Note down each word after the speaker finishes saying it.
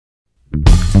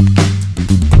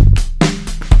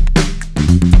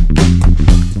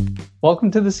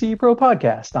Welcome to the CE Pro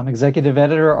podcast. I'm executive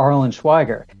editor Arlen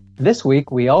Schweiger. This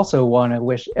week, we also want to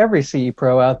wish every CE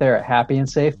Pro out there a happy and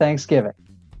safe Thanksgiving.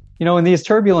 You know, in these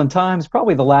turbulent times,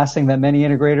 probably the last thing that many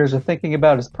integrators are thinking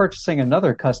about is purchasing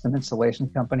another custom installation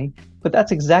company, but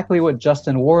that's exactly what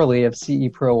Justin Worley of CE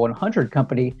Pro 100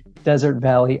 company Desert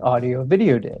Valley Audio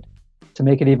Video did. To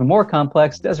make it even more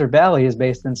complex, Desert Valley is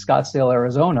based in Scottsdale,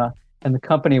 Arizona, and the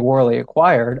company Worley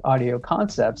acquired, Audio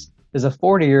Concepts, is a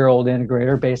 40-year-old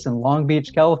integrator based in Long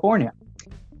Beach, California.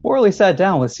 Worley sat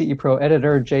down with CE Pro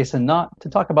editor Jason Knott to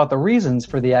talk about the reasons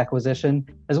for the acquisition,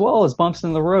 as well as bumps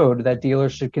in the road that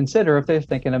dealers should consider if they're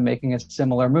thinking of making a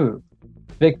similar move.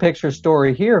 Big picture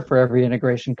story here for every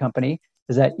integration company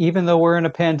is that even though we're in a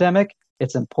pandemic,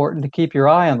 it's important to keep your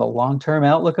eye on the long-term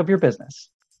outlook of your business.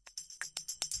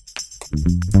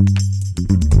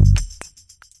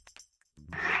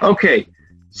 Okay,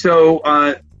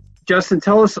 so Justin,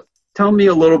 tell me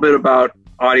a little bit about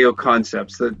Audio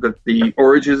Concepts, the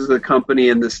origins of the company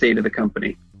and the state of the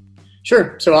company.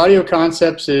 Sure. So Audio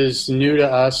Concepts is new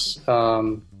to us.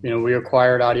 We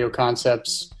acquired Audio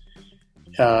Concepts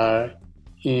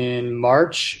in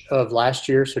March of last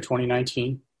year, so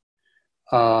 2019.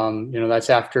 That's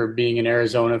after being in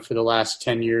Arizona for the last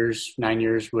 9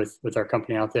 years with our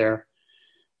company out there.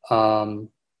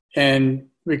 And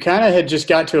we kind of had just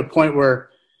got to a point where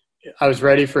I was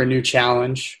ready for a new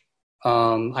challenge.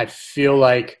 I feel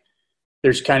like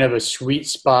there's kind of a sweet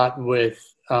spot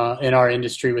within our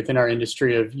industry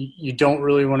of you don't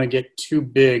really want to get too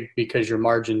big because your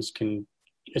margins can,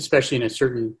 especially in a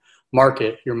certain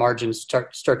market, your margins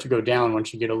start to go down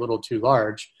once you get a little too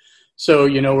large. So,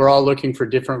 we're all looking for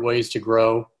different ways to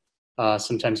grow,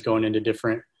 sometimes going into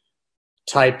different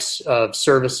types of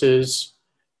services.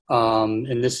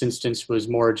 In this instance was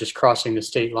more just crossing the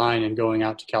state line and going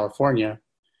out to California.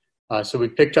 So we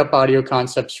picked up Audio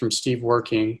Concepts from Steve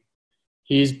Working.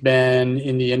 He's been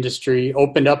in the industry,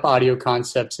 opened up Audio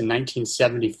Concepts in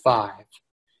 1975.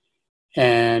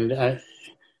 And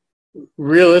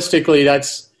realistically,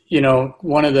 that's,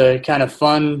 one of the kind of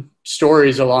fun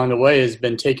stories along the way has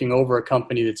been taking over a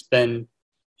company that's been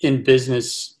in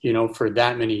business, for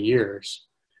that many years.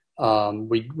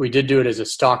 We did do it as a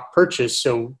stock purchase,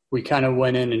 so we kind of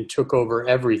went in and took over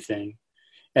everything.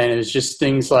 And it was just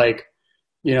things like,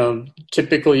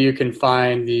 typically you can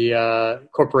find the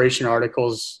corporation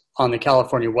articles on the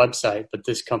California website, but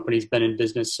this company's been in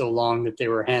business so long that they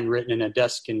were handwritten in a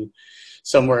desk and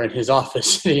somewhere in his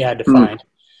office that he had to find.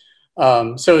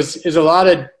 So it's a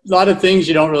lot of things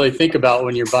you don't really think about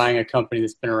when you're buying a company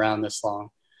that's been around this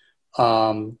long.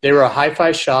 They were a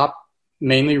hi-fi shop,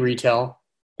 mainly retail,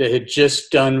 that had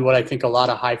just done what I think a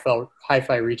lot of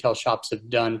hi-fi retail shops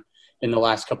have done in the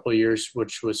last couple of years,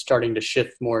 which was starting to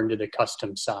shift more into the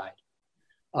custom side.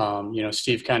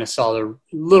 Steve kind of saw a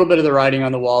little bit of the writing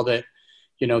on the wall that,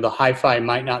 the hi-fi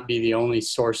might not be the only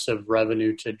source of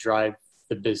revenue to drive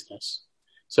the business.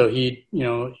 So he,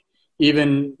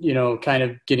 even, kind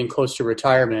of getting close to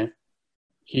retirement,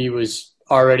 he was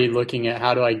already looking at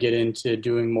how do I get into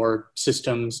doing more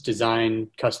systems, design,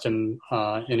 custom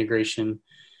integration.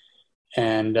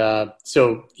 And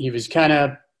so he was kind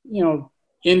of,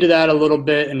 into that a little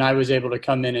bit, and I was able to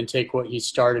come in and take what he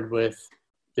started with.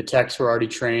 The techs were already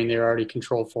trained. They were already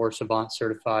Control4 Avant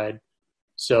certified.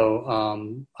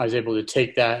 So I was able to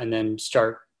take that and then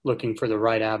start looking for the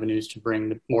right avenues to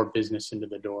bring more business into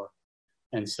the door.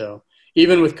 And so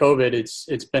even with COVID,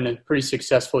 it's been a pretty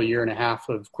successful year and a half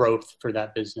of growth for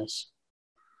that business.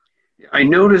 I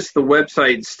noticed the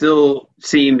website still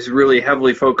seems really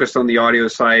heavily focused on the audio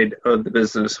side of the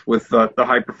business with the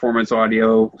high-performance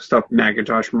audio stuff,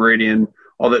 Macintosh, Meridian,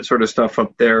 all that sort of stuff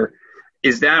up there.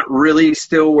 Is that really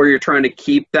still where you're trying to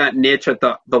keep that niche at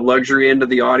the luxury end of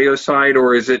the audio side,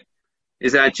 or is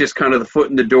that just kind of the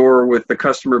foot in the door with the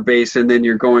customer base and then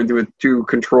you're going through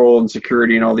control and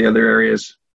security and all the other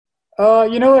areas?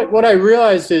 What I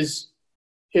realized is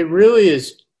it really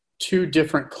is two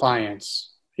different clients.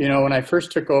 When I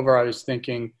first took over, I was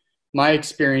thinking my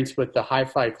experience with the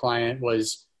hi-fi client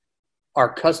was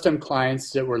our custom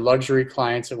clients that were luxury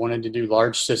clients that wanted to do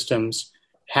large systems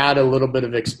had a little bit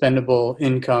of expendable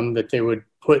income that they would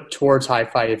put towards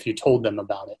hi-fi if you told them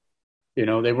about it.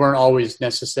 They weren't always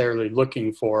necessarily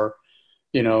looking for,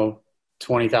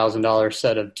 $20,000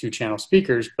 set of 2-channel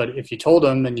speakers, but if you told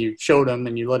them and you showed them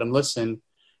and you let them listen,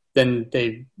 then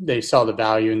they saw the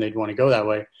value and they'd want to go that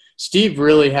way. Steve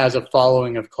really has a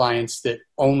following of clients that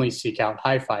only seek out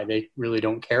hi-fi. They really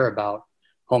don't care about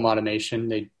home automation.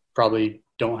 They probably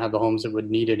don't have the homes that would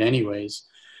need it anyways.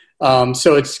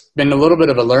 So it's been a little bit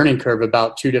of a learning curve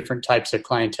about two different types of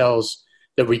clienteles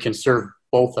that we can serve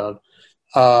both of.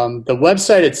 The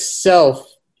website itself,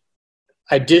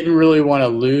 I didn't really want to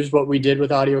lose what we did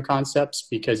with Audio Concepts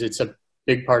because it's a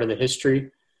big part of the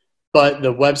history. But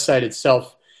the website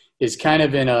itself is kind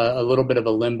of in a little bit of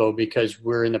a limbo because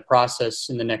we're in the process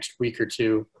in the next week or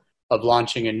two of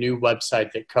launching a new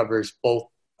website that covers both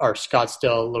our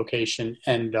Scottsdale location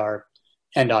and our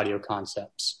Audio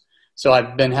Concepts. So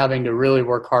I've been having to really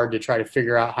work hard to try to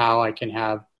figure out how I can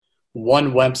have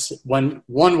one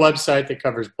website that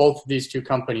covers both of these two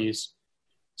companies,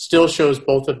 still shows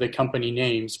both of the company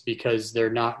names because they're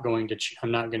not going to.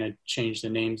 I'm not going to change the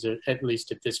names at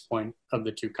least at this point of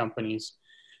the two companies,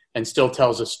 and still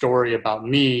tells a story about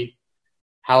me,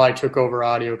 how I took over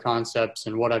Audio Concepts,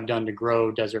 and what I've done to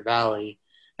grow Desert Valley,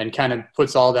 and kind of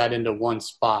puts all that into one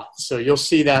spot. So you'll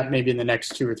see that maybe in the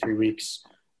next 2 or 3 weeks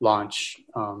launch.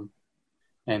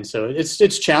 And so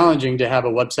it's challenging to have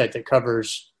a website that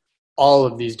covers all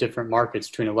of these different markets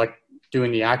between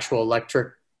doing the actual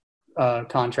electric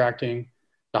contracting,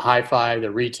 the hi-fi,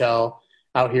 the retail.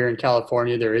 Out here in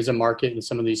California, there is a market in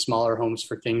some of these smaller homes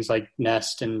for things like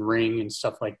Nest and Ring and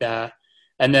stuff like that.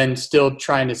 And then still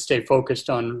trying to stay focused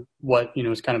on what,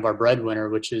 is kind of our breadwinner,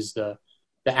 which is the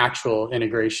actual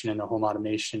integration and the home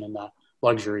automation and the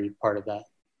luxury part of that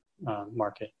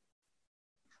market.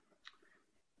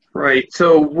 Right.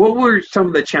 So what were some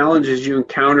of the challenges you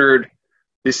encountered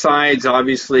besides,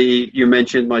 obviously, you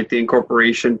mentioned like the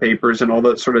incorporation papers and all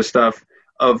that sort of stuff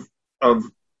of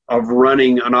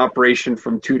running an operation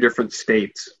from 2 different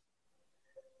states?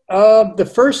 The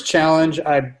first challenge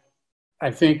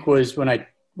I think was when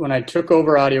I took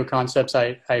over Audio Concepts,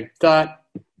 I thought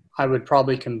I would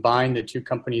probably combine the two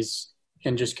companies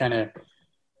and just kind of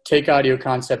take Audio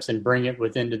Concepts and bring it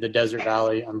within the Desert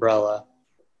Valley umbrella.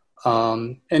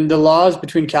 And the laws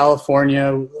between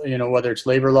California, whether it's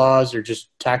labor laws or just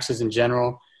taxes in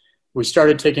general, we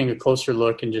started taking a closer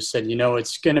look and just said,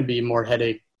 it's going to be more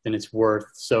headache than it's worth.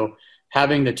 So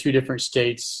having the 2 different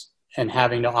states and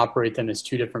having to operate them as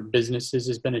 2 different businesses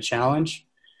has been a challenge.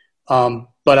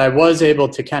 But I was able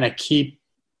to kind of keep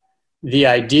the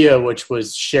idea, which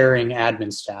was sharing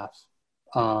admin staff.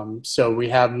 So we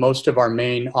have most of our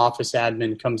main office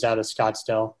admin comes out of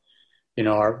Scottsdale. We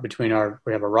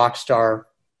have a rock star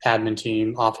admin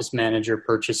team, office manager,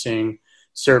 purchasing,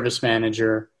 service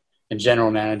manager, and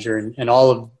general manager. And all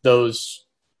of those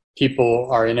people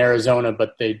are in Arizona,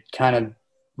 but they kind of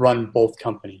run both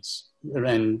companies.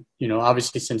 And,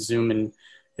 obviously since Zoom and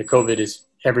the COVID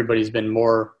everybody's been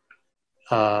more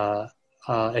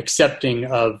accepting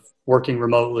of working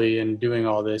remotely and doing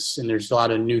all this. And there's a lot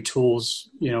of new tools,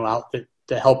 out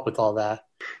to help with all that.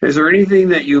 Is there anything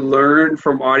that you learned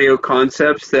from Audio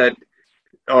Concepts that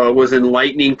was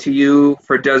enlightening to you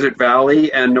for Desert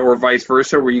Valley and or vice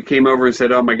versa, where you came over and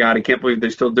said, oh my God, I can't believe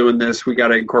they're still doing this. We got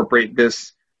to incorporate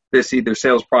this either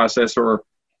sales process or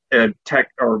a tech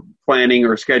or planning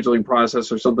or scheduling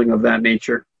process or something of that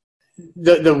nature?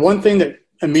 The one thing that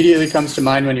immediately comes to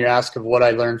mind when you ask of what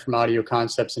I learned from Audio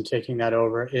Concepts and taking that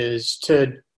over is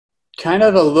to kind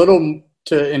of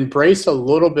to embrace a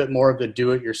little bit more of the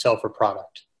do-it-yourselfer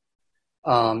product.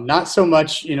 Not so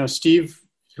much, Steve,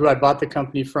 who I bought the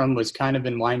company from, was kind of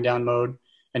in wind-down mode,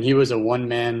 and he was a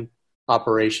one-man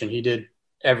operation. He did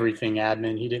everything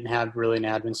admin. He didn't have really an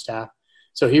admin staff.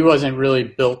 So he wasn't really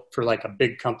built for like a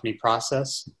big company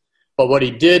process. But what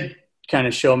he did kind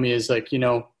of show me is like,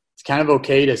 it's kind of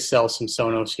okay to sell some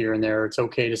Sonos here and there. It's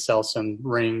okay to sell some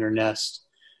Ring or Nest.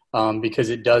 Because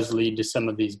it does lead to some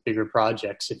of these bigger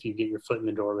projects if you get your foot in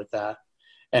the door with that.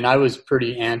 And I was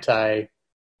pretty anti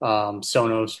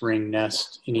Sonos, Ring,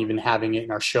 Nest, and even having it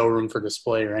in our showroom for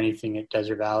display or anything at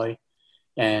Desert Valley.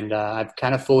 And I've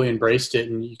kind of fully embraced it,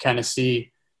 and you kind of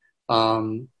see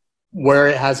where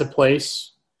it has a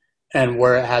place and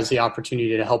where it has the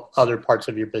opportunity to help other parts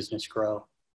of your business grow.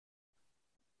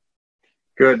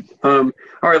 Good. All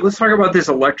right, let's talk about this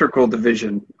electrical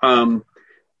division.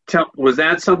 Was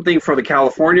that something for the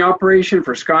California operation,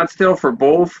 for Scottsdale, for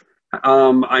both?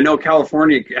 I know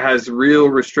California has real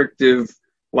restrictive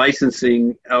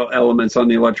licensing elements on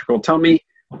the electrical. Tell me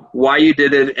why you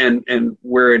did it and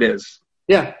where it is.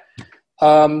 Yeah.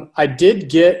 I did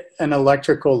get an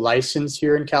electrical license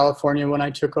here in California when I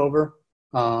took over,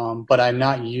 but I'm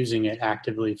not using it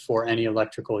actively for any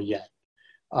electrical yet.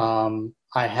 I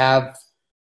have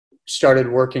started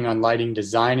working on lighting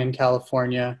design in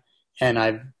California, and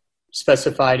I've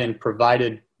specified and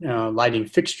provided lighting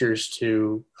fixtures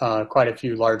to quite a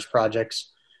few large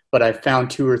projects, but I've found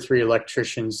 2 or 3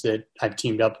 electricians that I've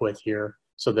teamed up with here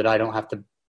so that I don't have to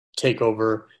take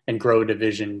over and grow a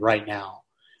division right now,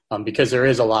 because there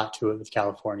is a lot to it with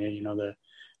California.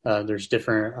 There's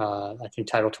different, I think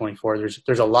Title 24,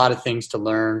 there's a lot of things to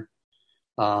learn.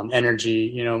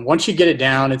 Energy, once you get it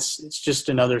down, it's just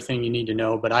another thing you need to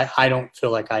know, but I don't feel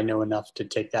like I know enough to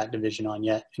take that division on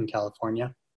yet in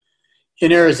California.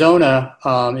 In Arizona,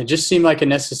 it just seemed like a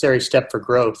necessary step for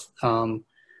growth.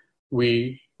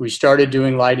 We started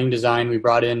doing lighting design. We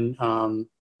brought in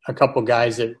a couple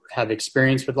guys that have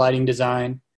experience with lighting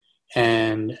design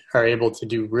and are able to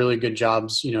do really good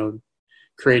jobs,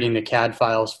 creating the CAD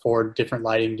files for different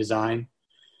lighting design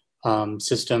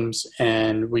systems.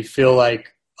 And we feel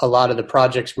like a lot of the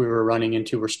projects we were running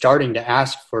into were starting to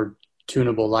ask for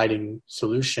tunable lighting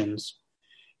solutions.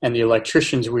 And the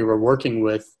electricians we were working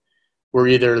with were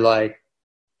either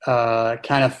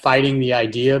kind of fighting the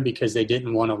idea because they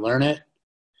didn't want to learn it,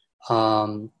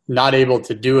 not able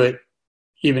to do it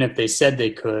even if they said they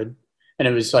could. And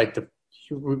it was like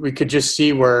we could just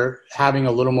see where having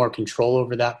a little more control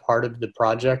over that part of the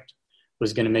project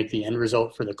was going to make the end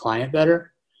result for the client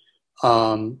better.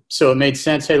 So it made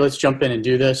sense. Hey, let's jump in and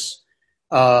do this.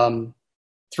 3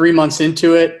 months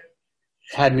into it,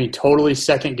 had me totally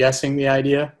second guessing the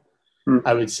idea.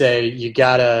 I would say you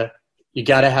gotta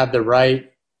have the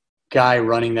right guy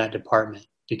running that department,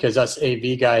 because us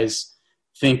AV guys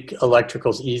think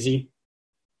electrical's easy,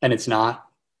 and it's not.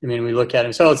 I mean, we look at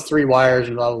it, so it's 3 wires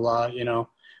and blah, blah, blah,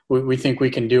 we think we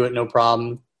can do it, no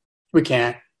problem. We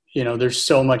can't, there's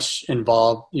so much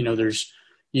involved, there's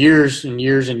years and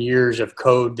years and years of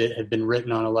code that have been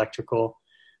written on electrical.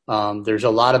 There's a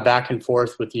lot of back and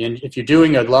forth with if you're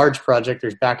doing a large project,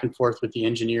 there's back and forth with the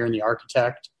engineer and the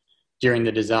architect during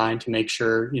the design to make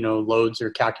sure, loads are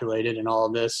calculated and all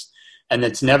of this. And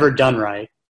that's never done right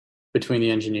between the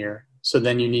engineer. So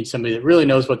then you need somebody that really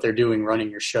knows what they're doing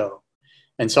running your show.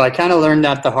 And so I kind of learned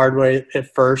that the hard way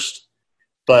at first,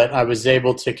 but I was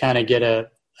able to kind of get a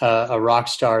rock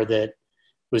star that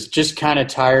was just kind of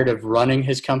tired of running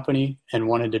his company and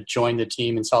wanted to join the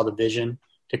team and saw the vision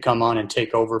to come on and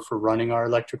take over for running our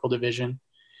electrical division.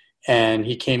 And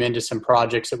he came into some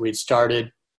projects that we'd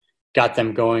started, got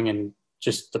them going in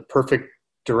just the perfect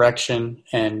direction,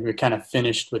 and we kind of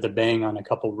finished with a bang on a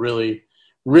couple really,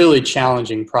 really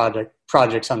challenging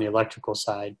projects on the electrical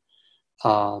side.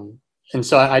 And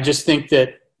so I just think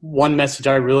that one message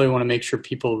I really want to make sure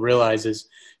people realize is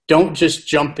don't just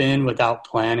jump in without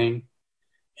planning,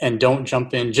 and don't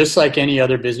jump in just like any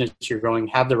other business you're growing.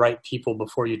 Have the right people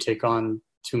before you take on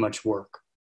too much work.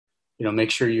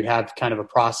 Make sure you have kind of a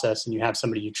process and you have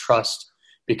somebody you trust,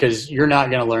 because you're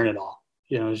not going to learn it all.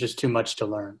 There's just too much to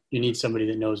learn. You need somebody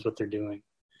that knows what they're doing.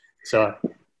 So,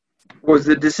 was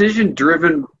the decision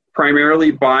driven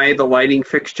primarily by the lighting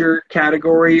fixture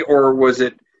category, or was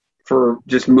it for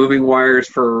just moving wires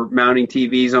for mounting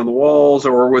TVs on the walls,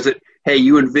 or was it, hey,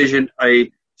 you envisioned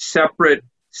a separate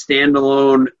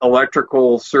standalone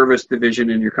electrical service division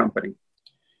in your company?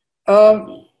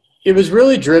 It was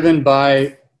really driven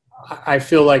by, I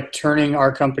feel like, turning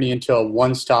our company into a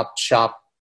one-stop shop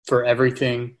for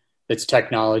everything that's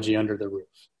technology under the roof.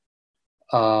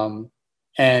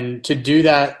 And to do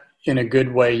that in a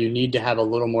good way, you need to have a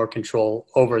little more control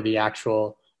over the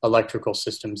actual electrical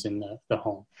systems in the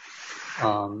home.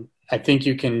 I think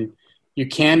you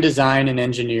can design and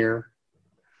engineer,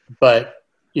 but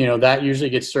that usually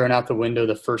gets thrown out the window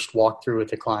the first walkthrough with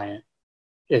the client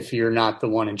if you're not the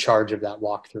one in charge of that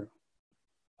walkthrough.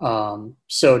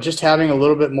 So just having a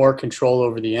little bit more control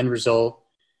over the end result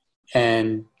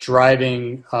and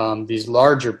driving these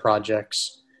larger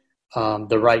projects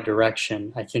the right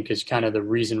direction, I think, is kind of the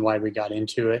reason why we got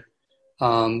into it.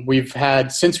 We've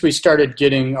had, since we started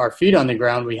getting our feet on the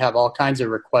ground, we have all kinds of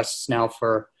requests now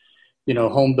for,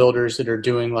 home builders that are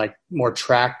doing like more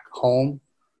track home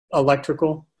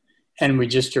electrical. And we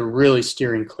just are really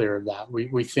steering clear of that.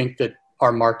 We think that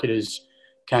our market is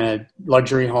kind of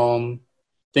luxury home,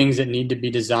 things that need to be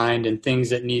designed and things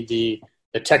that need the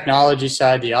technology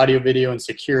side, the audio, video, and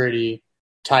security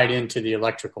tied into the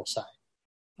electrical side.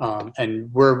 And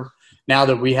now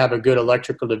that we have a good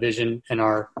electrical division, and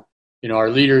our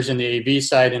leaders in the AV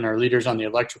side and our leaders on the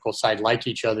electrical side like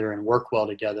each other and work well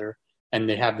together, and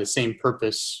they have the same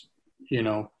purpose,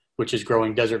 which is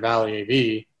growing Desert Valley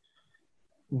AV,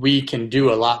 we can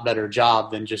do a lot better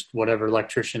job than just whatever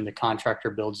electrician the contractor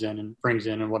builds in and brings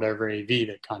in, and whatever AV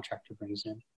the contractor brings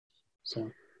in.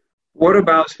 So, what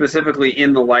about specifically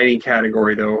in the lighting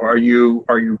category, though? Are you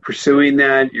pursuing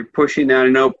that? You're pushing that? I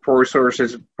know ProSource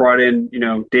has brought in,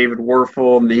 David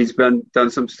Werfel, and he's done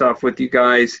some stuff with you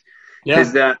guys.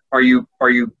 Yeah. Are you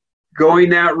going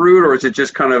that route, or is it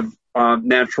just kind of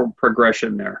natural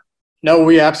progression there? No,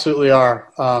 we absolutely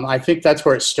are. I think that's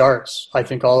where it starts. I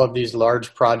think all of these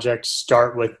large projects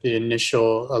start with the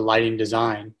initial lighting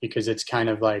design because it's kind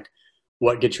of like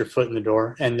what gets your foot in the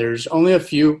door. And there's only a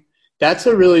few. That's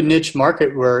a really niche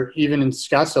market where even in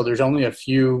Scottsdale, there's only a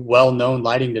few well-known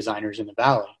lighting designers in the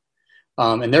valley,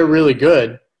 and they're really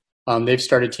good. They've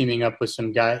started teaming up with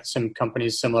some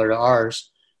companies similar to ours.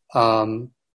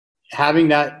 Having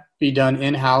that be done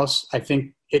in-house, I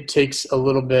think it takes a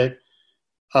little bit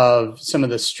of some of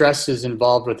the stresses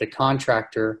involved with the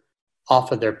contractor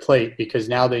off of their plate because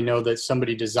now they know that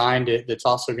somebody designed it that's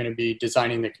also going to be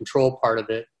designing the control part of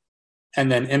it and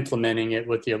then implementing it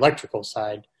with the electrical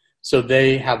side. So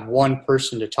they have one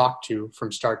person to talk to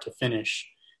from start to finish.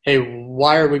 Hey,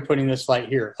 why are we putting this light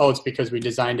here? Oh, it's because we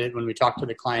designed it when we talked to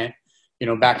the client,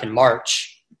 back in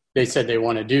March. They said they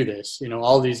want to do this.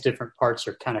 All these different parts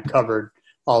are kind of covered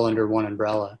all under one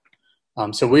umbrella.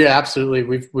 So we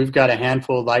absolutely, we've got a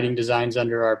handful of lighting designs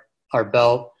under our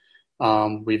belt.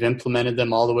 We've implemented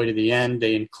them all the way to the end.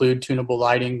 They include tunable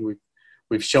lighting.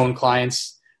 We've shown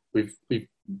clients, we've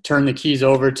turned the keys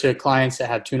over to clients that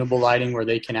have tunable lighting where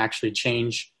they can actually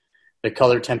change the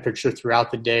color temperature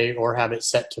throughout the day or have it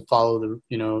set to follow the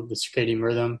circadian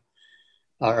rhythm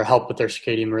or help with their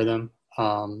circadian rhythm.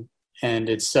 And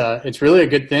it's really a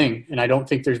good thing. And I don't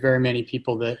think there's very many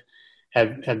people that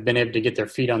have been able to get their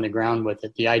feet on the ground with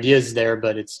it. The idea is there,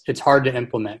 but it's hard to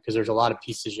implement because there's a lot of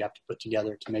pieces you have to put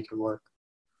together to make it work.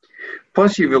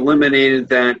 Plus, you've eliminated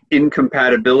that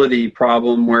incompatibility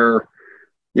problem where,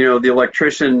 the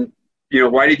electrician,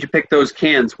 why did you pick those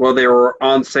cans? Well, they were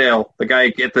on sale. The guy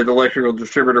at the electrical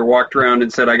distributor walked around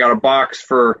and said, I got a box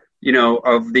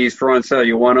of these for on sale.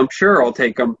 You want them? Sure, I'll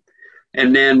take them.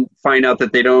 And then find out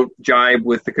that they don't jibe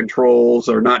with the controls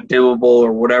or not dimmable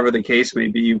or whatever the case may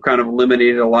be. You've kind of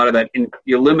eliminated a lot of that.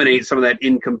 You eliminate some of that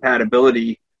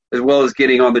incompatibility as well as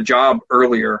getting on the job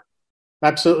earlier.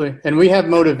 Absolutely. And we have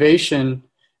motivation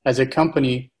as a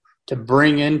company to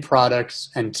bring in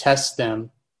products and test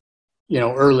them,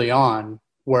 early on,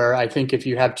 where I think if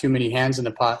you have too many hands in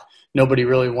the pot, nobody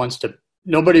really wants to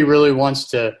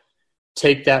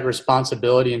take that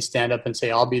responsibility and stand up and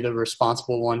say, I'll be the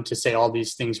responsible one to say all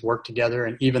these things work together.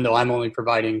 And even though I'm only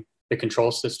providing the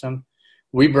control system,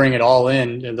 we bring it all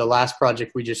in. The last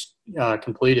project we just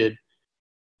completed,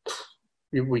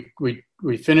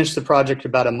 we finished the project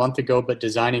about a month ago, but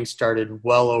designing started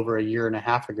well over a year and a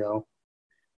half ago.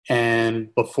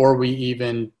 And before we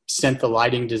even sent the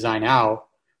lighting design out,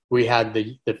 we had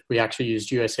we actually used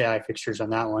USAI fixtures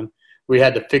on that one. We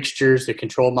had the fixtures, the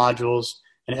control modules,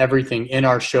 and everything in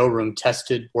our showroom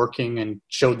tested, working, and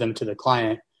showed them to the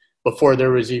client before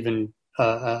there was even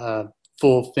a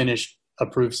full finished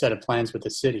approved set of plans with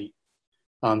the city.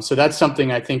 So that's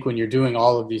something I think when you're doing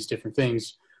all of these different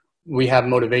things, we have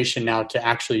motivation now to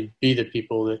actually be the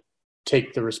people that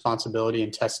take the responsibility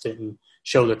and test it and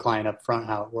show the client up front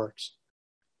how it works.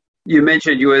 You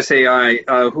mentioned USAI.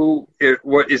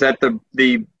 What is that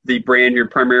the brand you're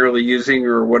primarily using,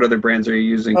 or what other brands are you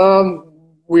using?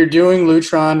 We're doing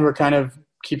Lutron. We're kind of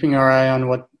keeping our eye on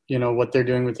what they're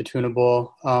doing with the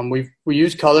tunable. We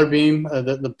use Colorbeam.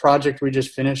 The project we just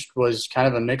finished was kind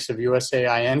of a mix of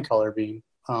USAI and Colorbeam,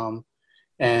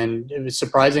 and it was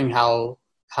surprising how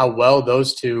well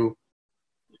those two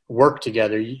work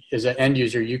together. As an end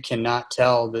user, you cannot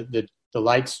tell that the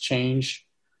lights change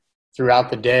throughout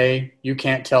the day. You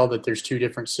can't tell that there's two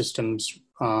different systems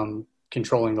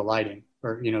controlling the lighting,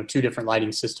 or two different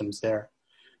lighting systems there.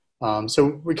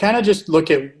 So we kind of just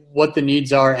look at what the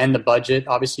needs are and the budget.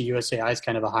 Obviously, USAI is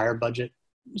kind of a higher budget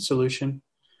solution.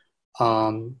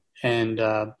 But in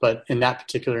that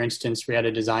particular instance, we had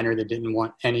a designer that didn't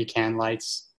want any can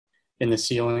lights in the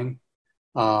ceiling.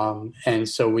 And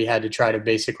so we had to try to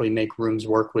basically make rooms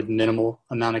work with minimal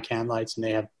amount of can lights, and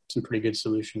they have some pretty good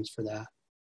solutions for that,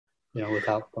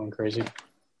 without going crazy.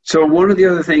 So one of the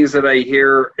other things that I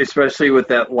hear, especially with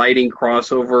that lighting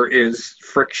crossover, is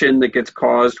friction that gets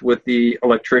caused with the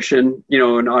electrician.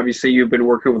 And obviously you've been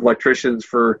working with electricians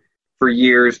for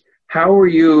years. How are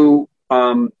you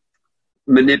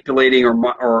manipulating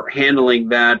or handling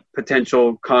that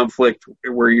potential conflict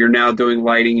where you're now doing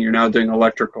lighting, you're now doing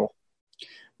electrical?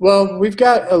 Well, we've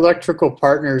got electrical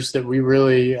partners that we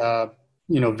really,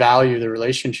 value the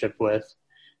relationship with.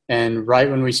 And right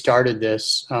when we started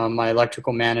this, my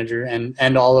electrical manager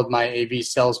and all of my AV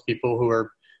salespeople who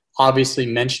are obviously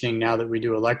mentioning now that we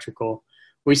do electrical,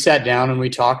 we sat down and we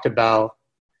talked about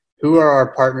who are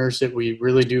our partners that we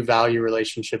really do value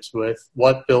relationships with,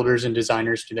 what builders and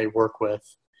designers do they work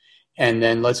with, and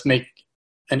then let's make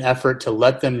an effort to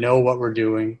let them know what we're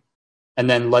doing, and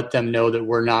then let them know that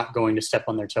we're not going to step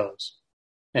on their toes.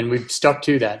 And we've stuck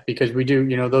to that because we do,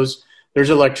 there's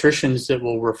electricians that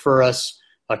will refer us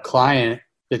a client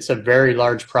that's a very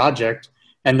large project,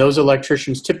 and those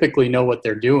electricians typically know what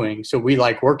they're doing. So we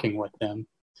like working with them.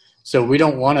 So we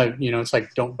don't want to, it's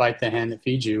like, don't bite the hand that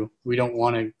feeds you. We don't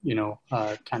want to,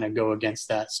 kind of go against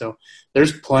that. So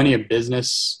there's plenty of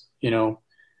business,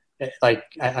 like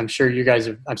I'm sure you guys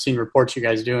I've seen reports you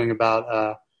guys doing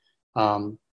about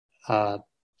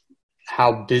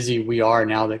how busy we are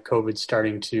now that COVID's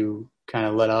starting to kind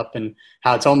of let up, and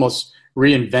how it's almost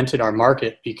reinvented our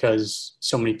market because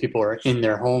so many people are in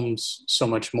their homes so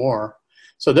much more.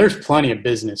 So there's plenty of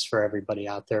business for everybody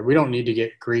out there. We don't need to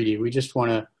get greedy. We just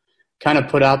want to kind of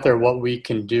put out there what we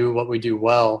can do, what we do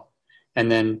well,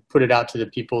 and then put it out to the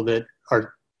people that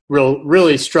are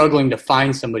really struggling to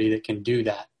find somebody that can do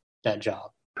that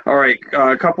job. All right.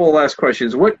 A couple of last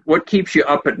questions. What keeps you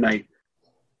up at night?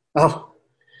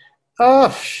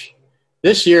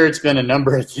 This year it's been a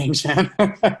number of things.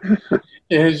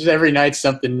 It's every night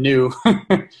something new.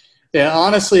 Yeah,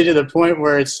 honestly, to the point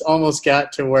where it's almost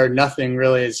got to where nothing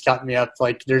really has kept me up.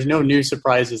 Like, there's no new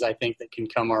surprises, I think, that can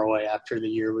come our way after the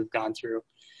year we've gone through.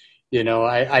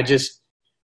 I just,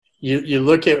 you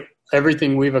look at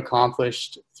everything we've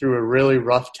accomplished through a really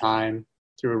rough time,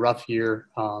 through a rough year.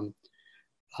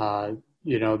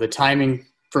 The timing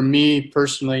for me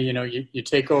personally, you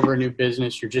take over a new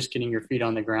business, you're just getting your feet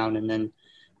on the ground, and then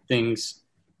things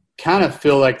kind of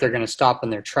feel like they're going to stop in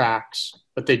their tracks.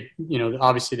 But they,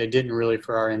 obviously they didn't really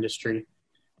for our industry.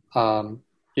 You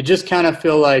just kind of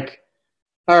feel like,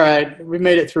 all right, we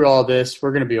made it through all this.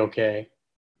 We're going to be okay.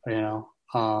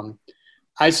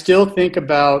 I still think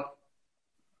about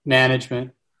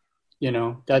management.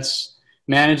 That's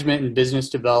management and business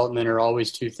development are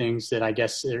always two things that I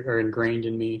guess are ingrained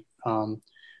in me.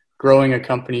 Growing a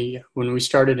company, when we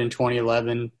started in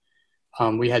 2011,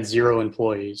 we had 0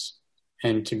 employees.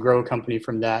 And to grow a company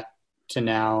from that to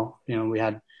now, we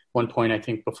had one point, I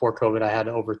think before COVID, I had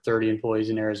over 30 employees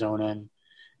in Arizona,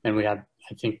 and we had,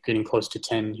 I think, getting close to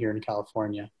 10 here in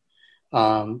California.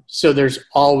 So there's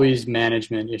always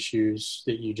management issues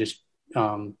that you just, I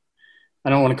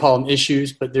don't want to call them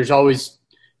issues, but there's always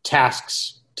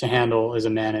tasks to handle as a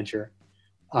manager.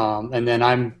 And then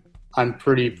I'm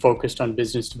pretty focused on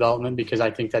business development because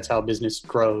I think that's how business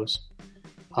grows.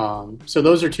 So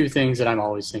those are two things that I'm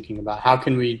always thinking about. How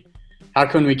can we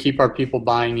keep our people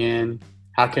buying in?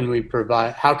 How can we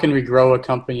grow a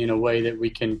company in a way that we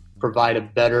can provide a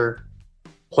better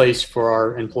place for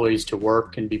our employees to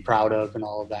work and be proud of, and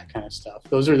all of that kind of stuff.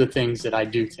 Those are the things that I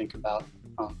do think about.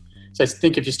 So I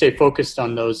think if you stay focused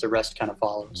on those, the rest kind of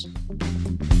follows.